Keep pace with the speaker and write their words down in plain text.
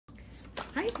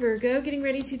Hi, Virgo. Getting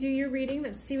ready to do your reading.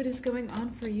 Let's see what is going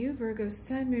on for you, Virgo,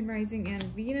 Sun, Moon, Rising, and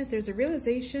Venus. There's a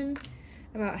realization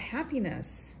about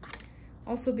happiness,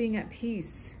 also being at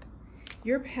peace.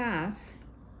 Your path,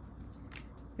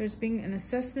 there's being an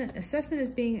assessment. Assessment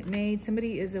is being made.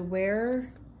 Somebody is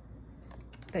aware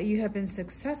that you have been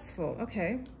successful.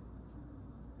 Okay.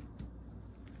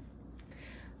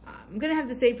 I'm going to have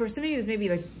to say for some of you, this may be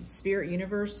like spirit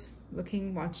universe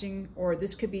looking, watching, or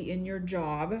this could be in your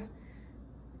job.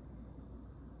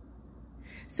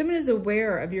 Someone is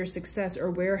aware of your success or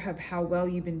aware of how well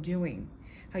you've been doing,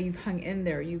 how you've hung in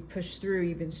there, you've pushed through,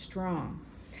 you've been strong.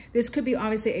 This could be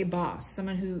obviously a boss,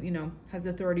 someone who, you know, has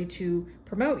authority to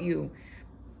promote you.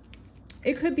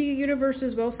 It could be universe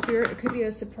as well, spirit. It could be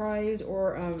a surprise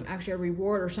or actually a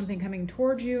reward or something coming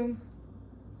towards you.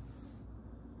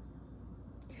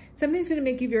 Something's going to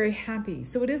make you very happy.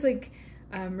 So it is like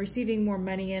receiving more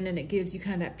money in, and it gives you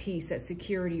kind of that peace, that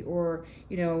security, or,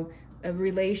 you know, a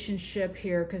relationship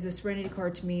here, because the Serenity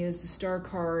card to me is the Star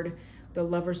card, the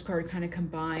Lover's card kind of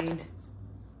combined.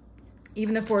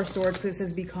 Even the Four of Swords, because it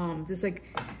says be calm. Just like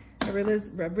a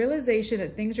realization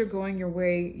that things are going your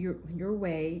way, your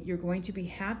way. You're going to be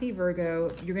happy,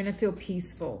 Virgo. You're going to feel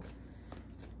peaceful.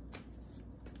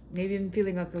 Maybe even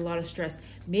feeling like a lot of stress.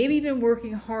 Maybe you've been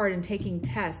working hard and taking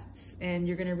tests, and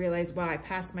you're going to realize, wow, I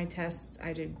passed my tests.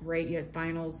 I did great. You had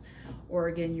finals. Or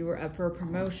again, you were up for a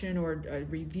promotion or a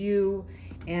review,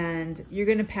 and you're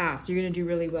going to pass. You're going to do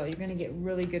really well. You're going to get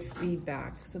really good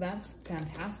feedback. So that's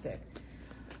fantastic.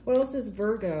 What else does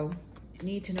Virgo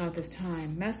need to know at this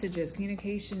time? Messages,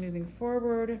 communication moving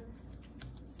forward.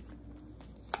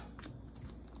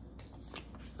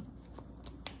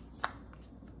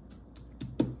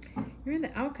 You're in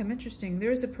the outcome. Interesting.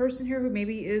 There's a person here who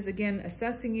maybe is, again,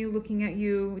 assessing you, looking at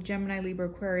you, Gemini, Libra,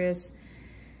 Aquarius.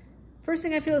 First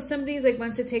thing I feel is somebody's like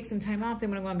wants to take some time off. They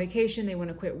want to go on vacation. They want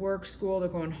to quit work, school. They're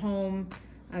going home.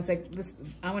 It's like,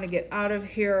 I want to get out of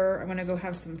here. I want to go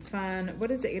have some fun.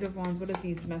 What is the Eight of Wands? What are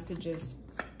these messages?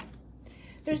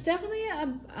 There's definitely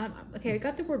okay, I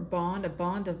got the word bond, a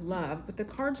bond of love. But the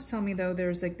cards tell me, though,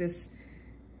 there's like this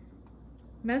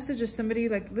message of somebody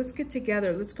like, let's get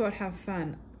together. Let's go out, have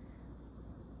fun.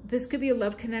 This could be a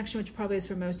love connection, which probably is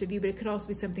for most of you, but it could also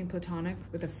be something platonic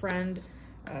with a friend,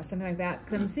 something like that.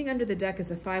 Because I'm seeing under the deck is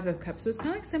the Five of Cups. So it's kind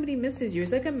of like somebody misses you.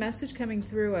 It's like a message coming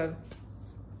through of,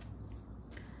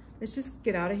 let's just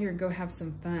get out of here and go have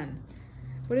some fun.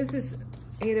 What is this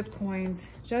Eight of Coins?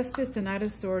 Justice, the Knight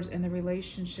of Swords, and the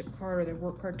relationship card or the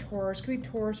work card, Taurus. Could be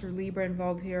Taurus or Libra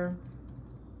involved here.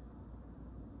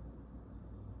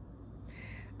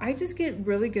 I just get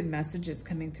really good messages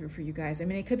coming through for you guys. I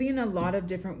mean, it could be in a lot of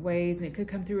different ways, and it could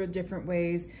come through in different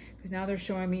ways, because now they're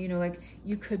showing me, you know, like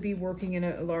you could be working in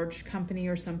a large company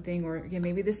or something, or again,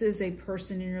 maybe this is a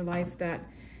person in your life that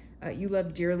you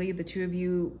love dearly. The two of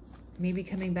you maybe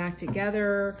coming back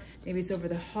together. Maybe it's over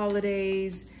the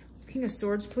holidays. King of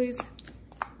Swords, please.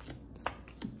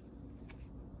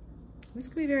 This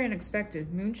could be very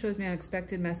unexpected. Moon shows me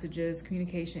unexpected messages,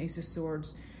 communication, Ace of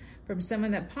Swords, from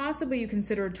someone that possibly you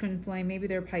consider a twin flame. Maybe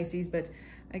they're Pisces, but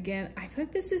again, I feel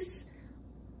like this is,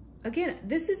 again,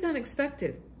 this is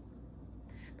unexpected.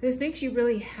 But this makes you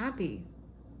really happy.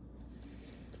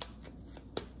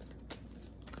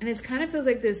 And it kind of feels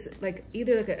like this, like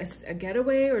either like a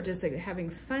getaway or just like having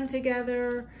fun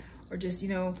together, or just, you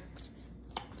know,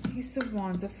 Ace of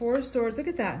Wands, the Four of Swords. Look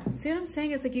at that. See what I'm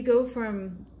saying? It's like you go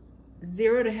from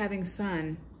zero to having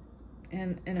fun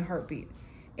in a heartbeat.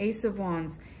 Ace of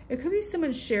Wands. It could be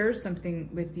someone shares something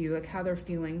with you, like how they're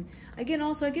feeling. Again,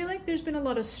 also, I get like there's been a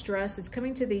lot of stress. It's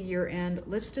coming to the year end.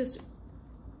 Let's just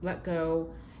let go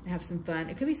and have some fun.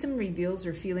 It could be someone reveals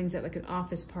their feelings at like an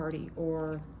office party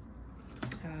or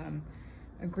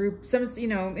a group, some, you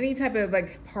know, any type of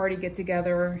like party get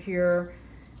together here.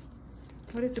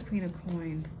 What is the Queen of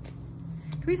Coin?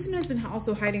 Could be someone has been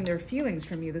also hiding their feelings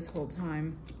from you this whole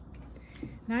time.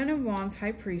 Nine of Wands,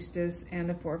 High Priestess, and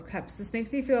the Four of Cups. This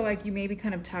makes me feel like you may be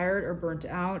kind of tired or burnt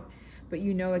out, but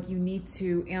you know, like you need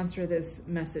to answer this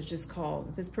message, this call.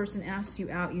 If this person asks you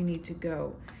out, you need to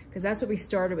go, because that's what we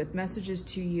started with, messages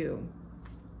to you.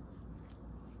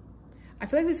 I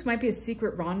feel like this might be a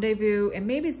secret rendezvous, and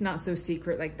maybe it's not so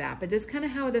secret like that, but just kind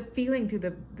of how the feeling through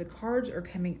the cards are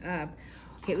coming up.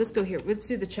 Okay, let's go here. Let's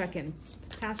do the check-in.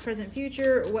 Past, present,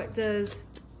 future. What does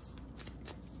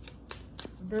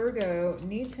Virgo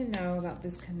need to know about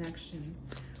this connection,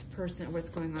 person, what's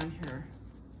going on here?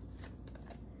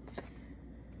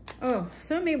 Oh,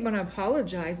 someone may want to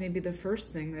apologize. Maybe the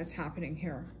first thing that's happening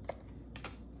here.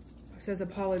 It says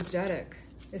apologetic.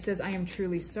 It says, I am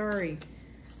truly sorry.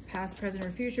 Past, present,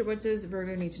 or future. What does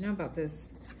Virgo need to know about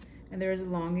this? And there is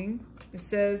longing. It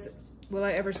says, will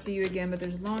I ever see you again? But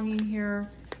there's longing here.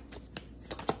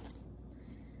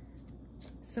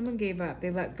 Someone gave up.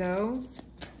 They let go.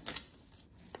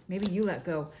 Maybe you let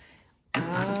go.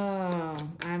 Oh,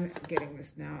 I'm getting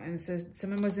this now. And it says,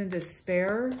 someone was in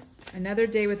despair. Another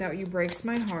day without you breaks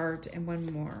my heart. And one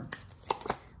more.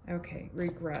 Okay,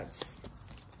 regrets.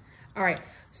 All right,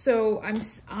 so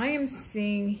I am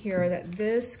seeing here that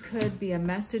this could be a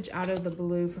message out of the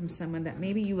blue from someone that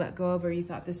maybe you let go of, or you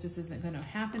thought this just isn't going to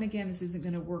happen again. This isn't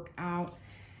going to work out.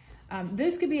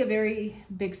 This could be a very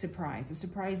big surprise, a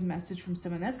surprise message from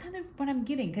someone. That's kind of what I'm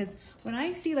getting, because when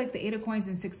I see like the 8 of Coins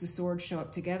and 6 of Swords show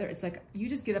up together, it's like you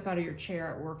just get up out of your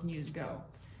chair at work and you just go.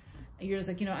 And you're just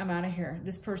like, you know, I'm out of here.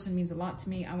 This person means a lot to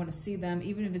me. I want to see them,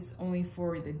 even if it's only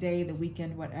for the day, the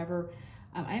weekend, whatever.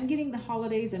 I'm getting the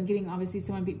holidays. I'm getting, obviously,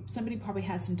 somebody probably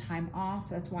has some time off.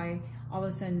 That's why all of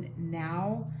a sudden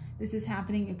now this is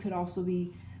happening. It could also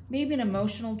be maybe an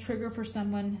emotional trigger for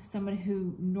someone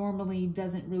who normally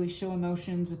doesn't really show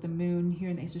emotions with the moon here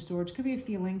in the Ace of Swords. Could be a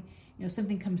feeling, you know,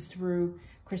 something comes through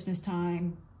Christmas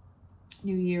time,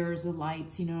 New Year's, the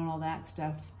lights, you know, and all that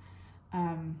stuff.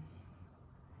 Wow,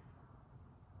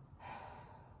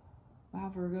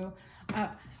 Virgo.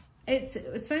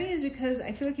 It's funny is because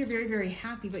I feel like you're very, very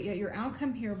happy, but yet your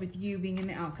outcome here with you being in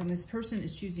the outcome, this person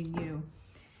is choosing you.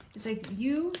 It's like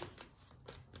you,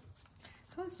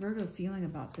 how is Virgo feeling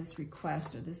about this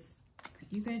request or this?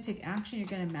 You're going to take action. You're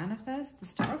going to manifest the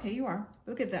star. Okay, you are.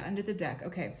 Look at that under the deck.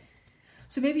 Okay.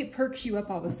 So maybe it perks you up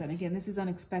all of a sudden. Again, this is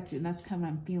unexpected, and that's kind of what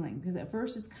I'm feeling. Because at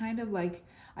first it's kind of like,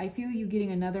 I feel you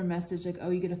getting another message, like, oh,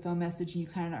 you get a phone message and you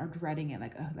kind of are dreading it.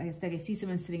 Like, oh, like I said, I see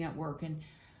someone sitting at work and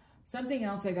something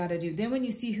else I got to do. Then when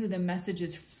you see who the message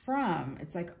is from,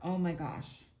 it's like, oh my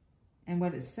gosh. And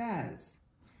what it says.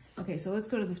 Okay, so let's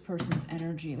go to this person's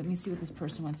energy. Let me see what this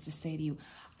person wants to say to you.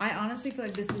 I honestly feel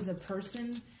like this is a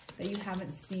person that you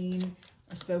haven't seen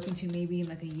or spoken to maybe in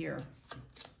like a year.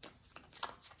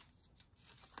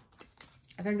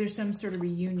 I feel like there's some sort of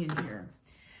reunion here.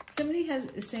 Somebody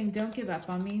is saying, don't give up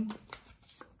on me.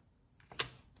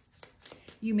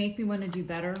 You make me want to do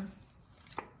better.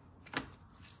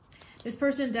 This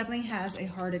person definitely has a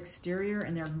hard exterior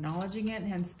and they're acknowledging it,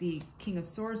 hence the King of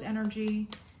Swords energy.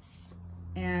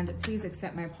 And please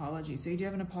accept my apology. So you do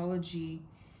have an apology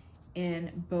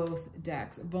in both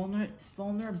decks.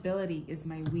 Vulnerability is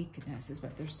my weakness, is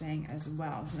what they're saying as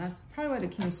well. And that's probably why the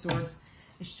King of Swords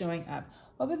is showing up.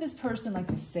 What would this person like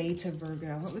to say to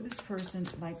Virgo? What would this person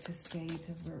like to say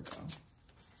to Virgo?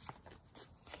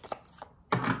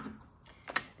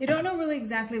 They don't know really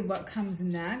exactly what comes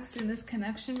next in this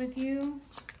connection with you.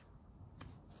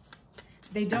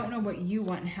 They don't know what you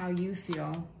want and how you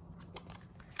feel.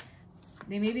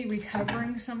 They may be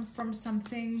recovering from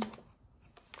something.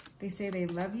 They say they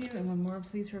love you. And one more,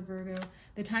 please, for Virgo.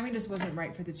 The timing just wasn't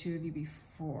right for the two of you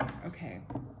before. Okay.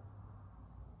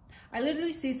 I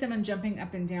literally see someone jumping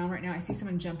up and down right now. I see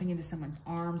someone jumping into someone's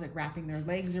arms, like wrapping their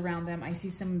legs around them. I see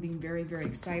someone being very, very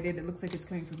excited. It looks like it's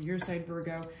coming from your side,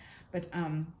 Virgo. But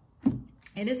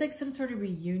it is like some sort of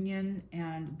reunion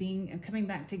and coming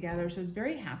back together. So it's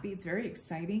very happy. It's very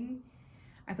exciting.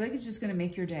 I feel like it's just going to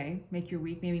make your day, make your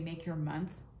week, maybe make your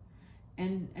month.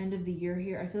 End of the year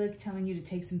here. I feel like telling you to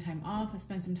take some time off,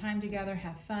 spend some time together,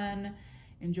 have fun,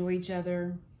 enjoy each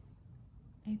other.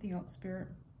 Anything else, Spirit?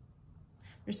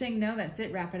 They're saying no, that's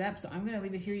it, wrap it up. So I'm going to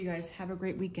leave it here, you guys. Have a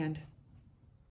great weekend.